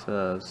not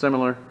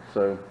similar.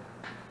 So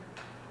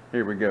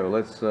here we go.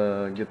 Let's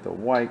get the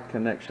white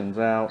connections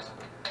out.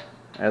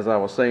 As I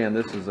was saying,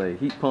 this is a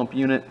heat pump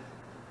unit,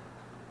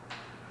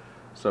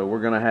 so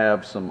we're going to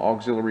have some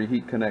auxiliary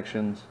heat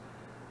connections.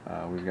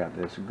 We've got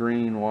this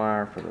green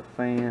wire for the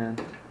fan,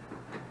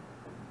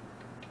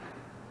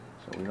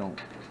 so you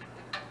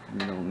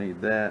don't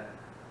need that.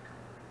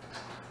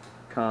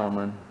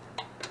 Common.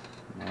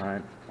 All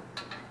right.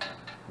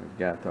 We've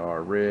got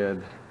our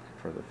red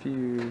for the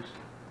fuse.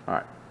 All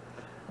right.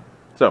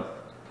 So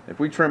if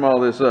we trim all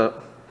this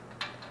up,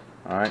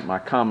 all right, my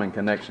common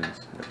connections,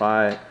 if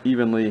I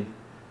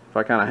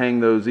kind of hang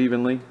those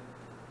evenly,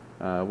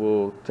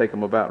 we'll take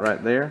them about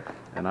right there,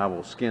 and I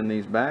will skin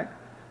these back.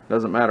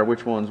 Doesn't matter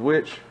which one's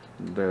which,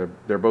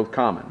 they're both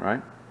common,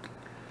 right?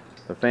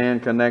 The fan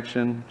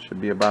connection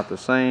should be about the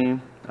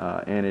same,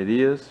 and it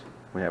is.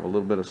 We have a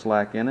little bit of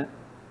slack in it.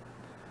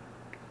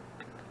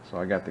 So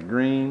I got the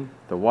green,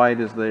 the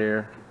white is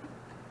there.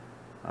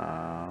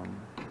 All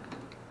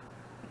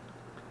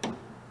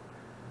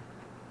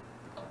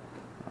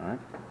right.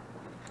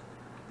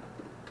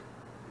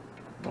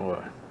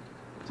 Boy,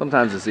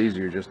 sometimes it's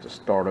easier just to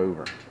start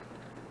over.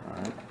 All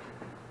right.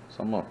 So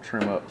I'm going to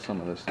trim up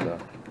some of this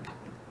stuff.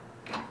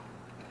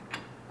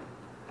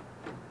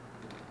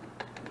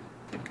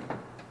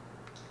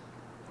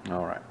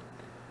 All right.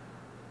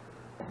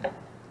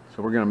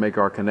 So we're going to make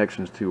our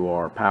connections to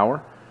our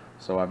power.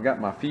 So I've got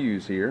my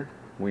fuse here.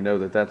 We know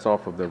that that's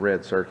off of the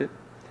red circuit.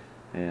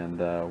 And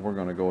we're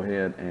going to go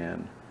ahead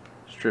and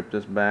strip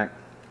this back.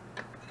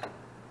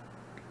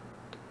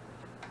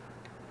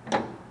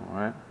 All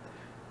right.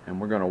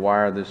 And we're going to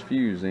wire this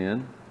fuse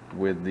in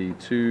with the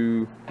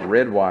 2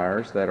 red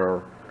wires that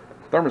are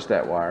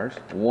thermostat wires.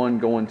 One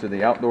going to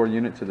the outdoor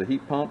unit to the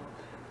heat pump,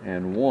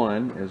 and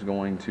one is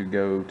going to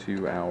go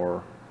to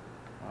our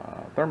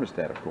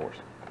thermostat, of course.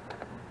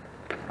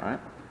 All right.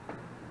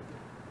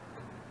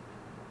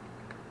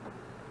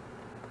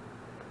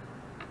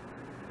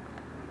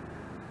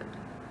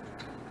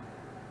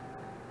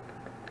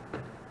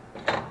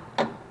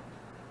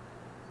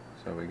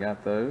 So we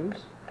got those,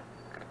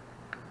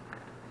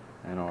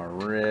 and our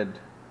red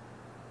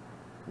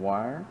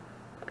wire,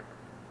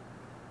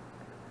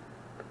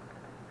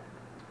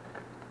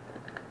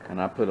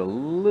 and I put a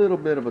little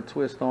bit of a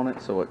twist on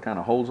it so it kind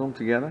of holds them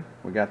together.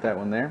 We got that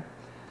one there.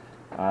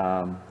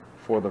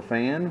 For the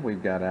fan,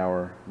 we've got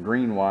our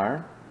green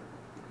wire,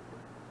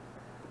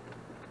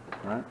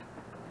 right?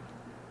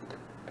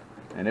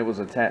 And it was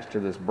attached to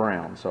this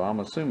brown, so I'm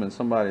assuming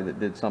somebody that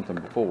did something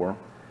before,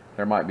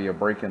 there might be a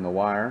break in the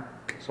wire,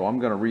 so I'm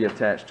going to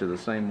reattach to the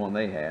same one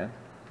they had.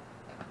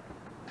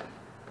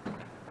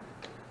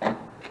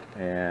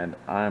 And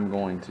I'm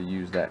going to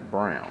use that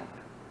brown.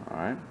 All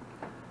right,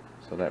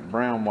 so that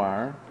brown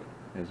wire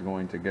is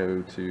going to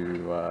go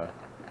to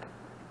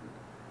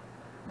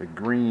the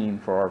green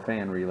for our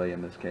fan relay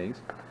in this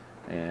case,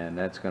 and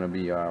that's going to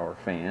be our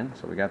fan.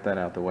 So we got that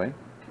out the way.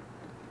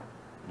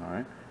 All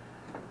right,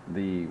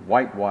 the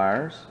white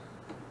wires,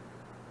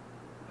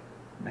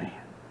 man,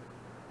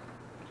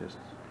 just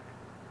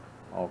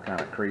all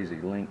kind of crazy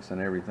links and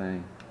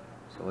everything.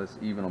 So let's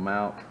even them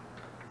out,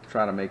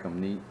 try to make them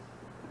neat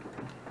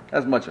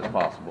as much as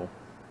possible.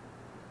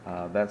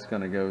 That's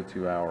going to go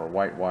to our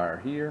white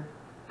wire here.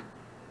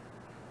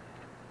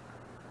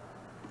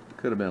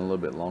 Could have been a little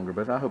bit longer,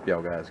 but I hope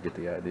y'all guys get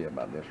the idea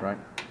about this, right?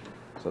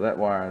 So that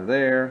wire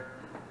there,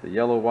 the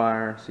yellow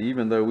wire. See,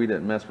 even though we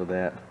didn't mess with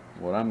that,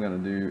 what I'm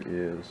going to do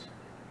is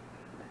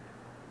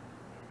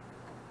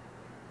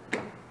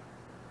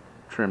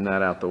trim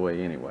that out the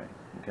way anyway,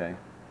 okay?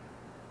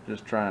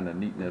 Just trying to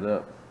neaten it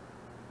up.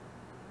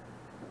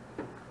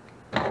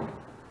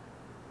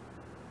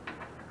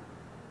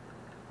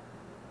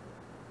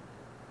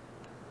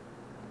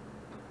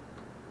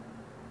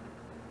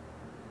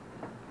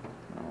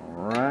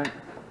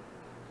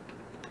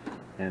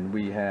 And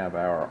we have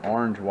our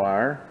orange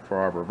wire for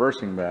our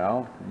reversing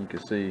valve. And you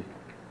can see,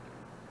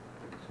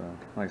 so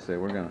like I said,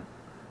 we're going to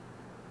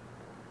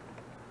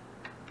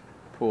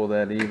pull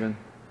that even,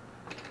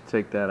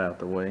 take that out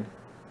the way.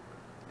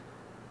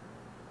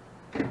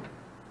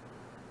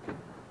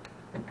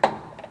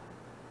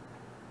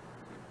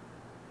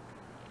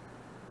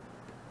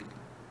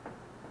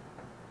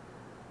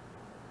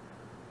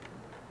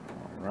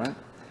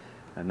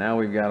 And now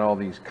we've got all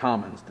these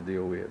commons to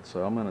deal with.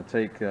 So I'm going to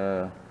take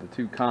the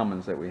two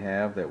commons that we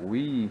have that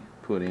we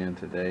put in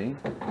today.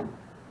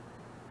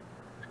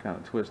 Just kind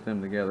of twist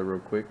them together real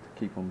quick to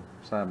keep them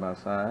side by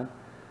side.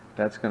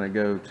 That's going to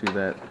go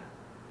to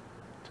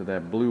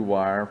that blue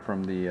wire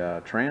from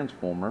the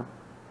transformer.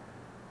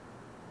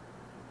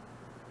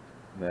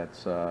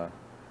 That's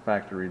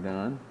factory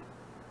done.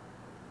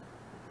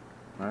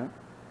 All right.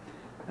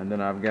 And then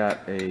I've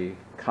got a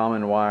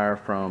common wire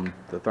from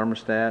the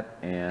thermostat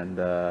and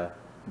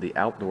the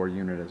outdoor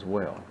unit as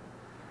well.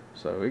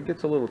 So it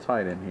gets a little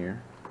tight in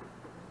here.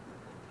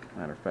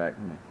 Matter of fact,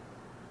 let me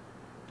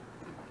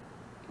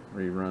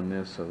rerun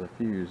this so the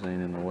fuse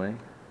ain't in the way.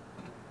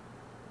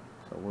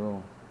 So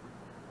we'll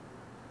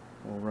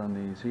run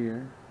these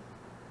here.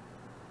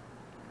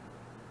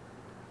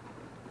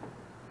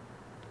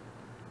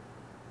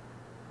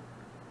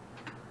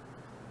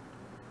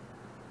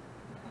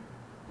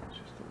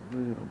 Just a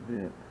little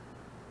bit.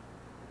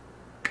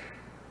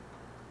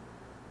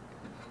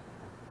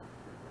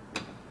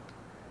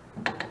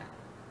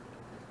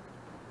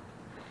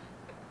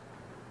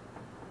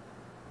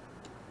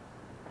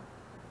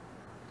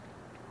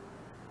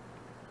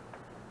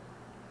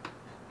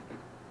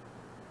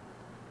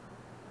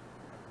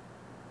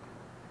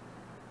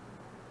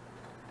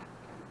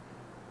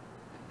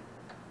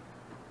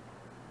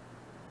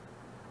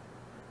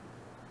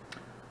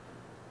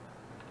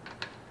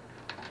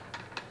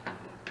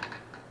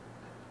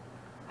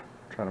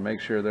 Try to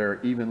make sure they're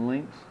even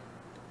lengths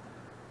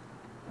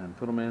and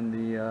put them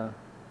in the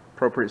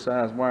appropriate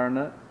size wire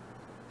nut.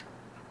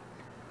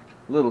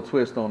 Little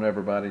twist on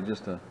everybody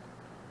just to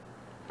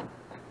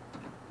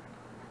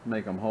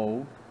make them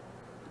hold.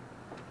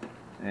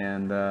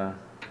 And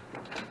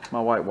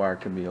my white wire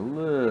can be a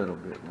little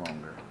bit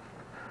longer,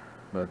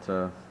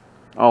 but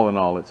all in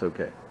all it's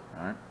okay.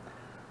 All right,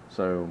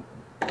 so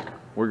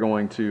we're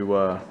going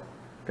to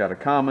got a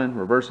common,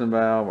 reversing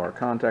valve, our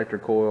contactor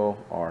coil,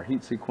 our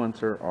heat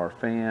sequencer, our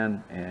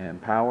fan,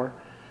 and power.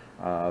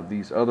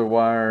 These other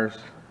wires,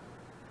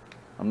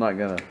 I'm not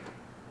going to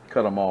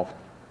cut them off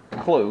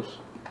close.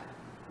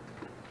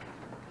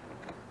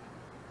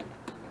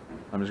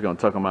 I'm just going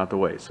to tuck them out the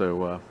way.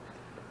 So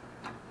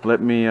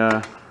let me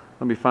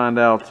find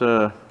out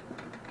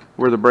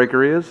where the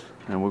breaker is,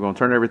 and we're going to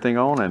turn everything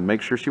on and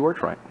make sure she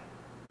works right.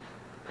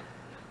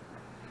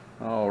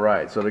 All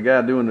right, so the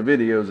guy doing the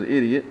video is an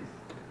idiot.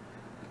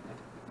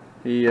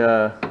 He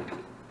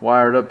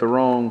wired up the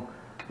wrong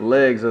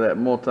legs of that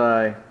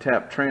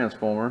multi-tap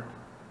transformer.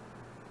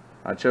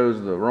 I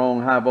chose the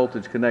wrong high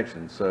voltage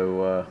connection,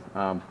 so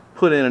I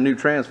put in a new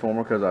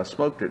transformer because I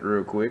smoked it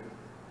real quick,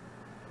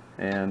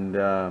 and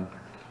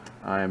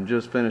I am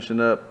just finishing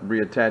up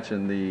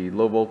reattaching the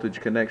low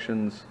voltage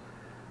connections,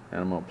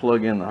 and I'm going to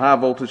plug in the high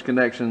voltage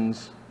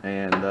connections,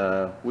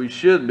 and we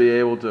should be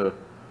able to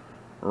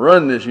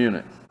run this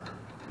unit.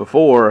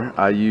 Before,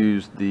 I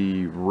used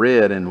the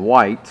red and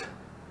white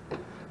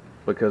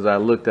because I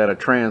looked at a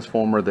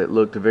transformer that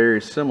looked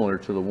very similar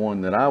to the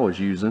one that I was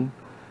using,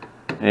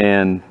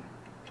 and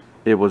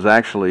it was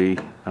actually,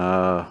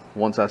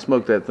 once I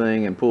smoked that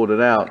thing and pulled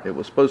it out, it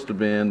was supposed to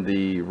be in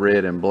the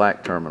red and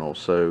black terminals.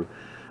 So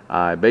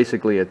I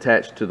basically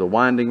attached to the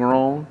winding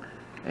wrong,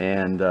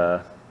 and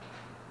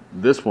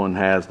this one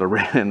has the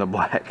red and the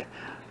black.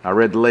 I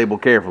read the label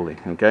carefully,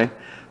 okay?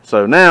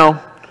 So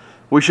now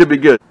we should be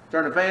good.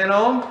 Turn the fan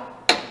on.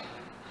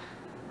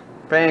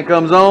 Fan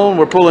comes on.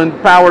 We're pulling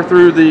power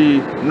through the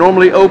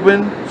normally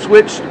open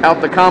switch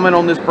out the common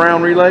on this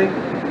brown relay.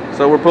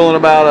 So we're pulling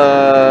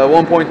about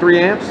 1.3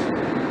 amps.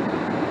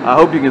 I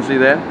hope you can see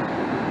that.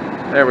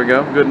 There we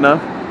go, good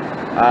enough.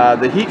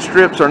 The heat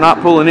strips are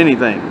not pulling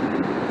anything.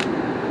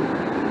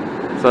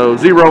 So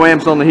 0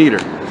 amps on the heater.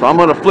 So I'm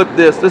gonna flip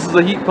this. This is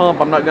a heat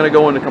pump. I'm not gonna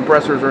go into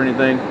compressors or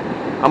anything.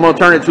 I'm gonna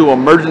turn it to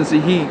emergency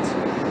heat,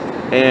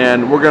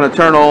 and we're gonna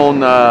turn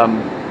on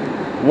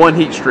one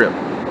heat strip.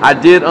 I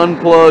did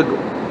unplug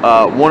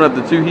one of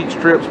the 2 heat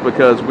strips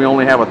because we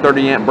only have a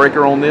 30 amp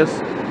breaker on this,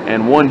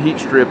 and one heat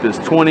strip is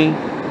 20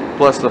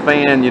 plus the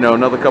fan, you know,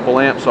 another couple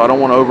amps, so I don't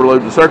want to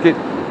overload the circuit.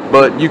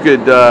 But you could,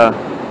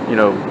 you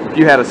know, if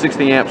you had a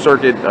 60 amp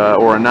circuit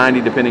or a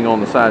 90, depending on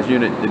the size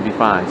unit, it'd be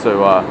fine. So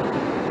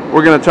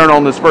we're going to turn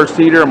on this first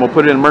heater, and we'll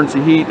put it in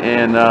emergency heat,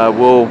 and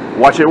we'll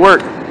watch it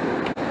work.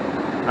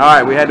 All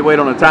right, we had to wait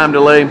on a time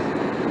delay.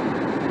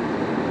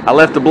 I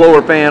left the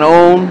blower fan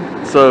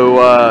on,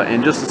 so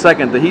in just a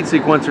second, the heat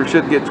sequencer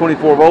should get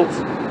 24 volts,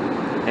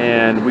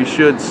 and we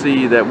should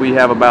see that we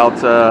have about,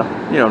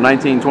 you know,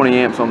 19, 20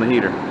 amps on the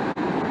heater.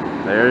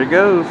 There it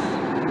goes.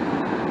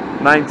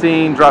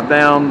 19, drop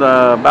down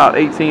about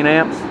 18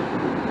 amps,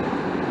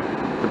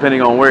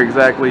 depending on where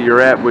exactly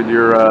you're at with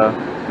your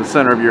the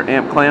center of your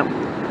amp clamp.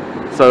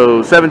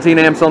 So 17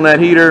 amps on that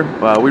heater.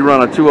 We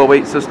run a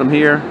 208 system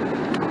here.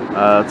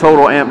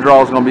 Total amp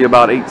draw is going to be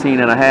about 18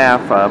 and a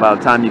half by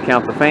the time you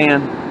count the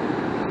fan.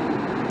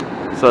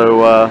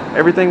 So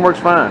everything works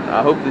fine.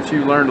 I hope that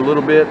you learned a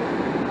little bit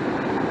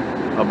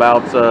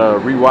about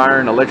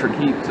rewiring electric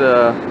heat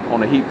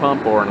on a heat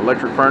pump or an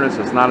electric furnace.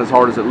 It's not as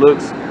hard as it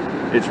looks.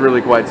 It's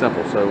really quite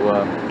simple. So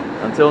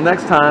until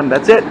next time,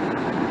 that's it.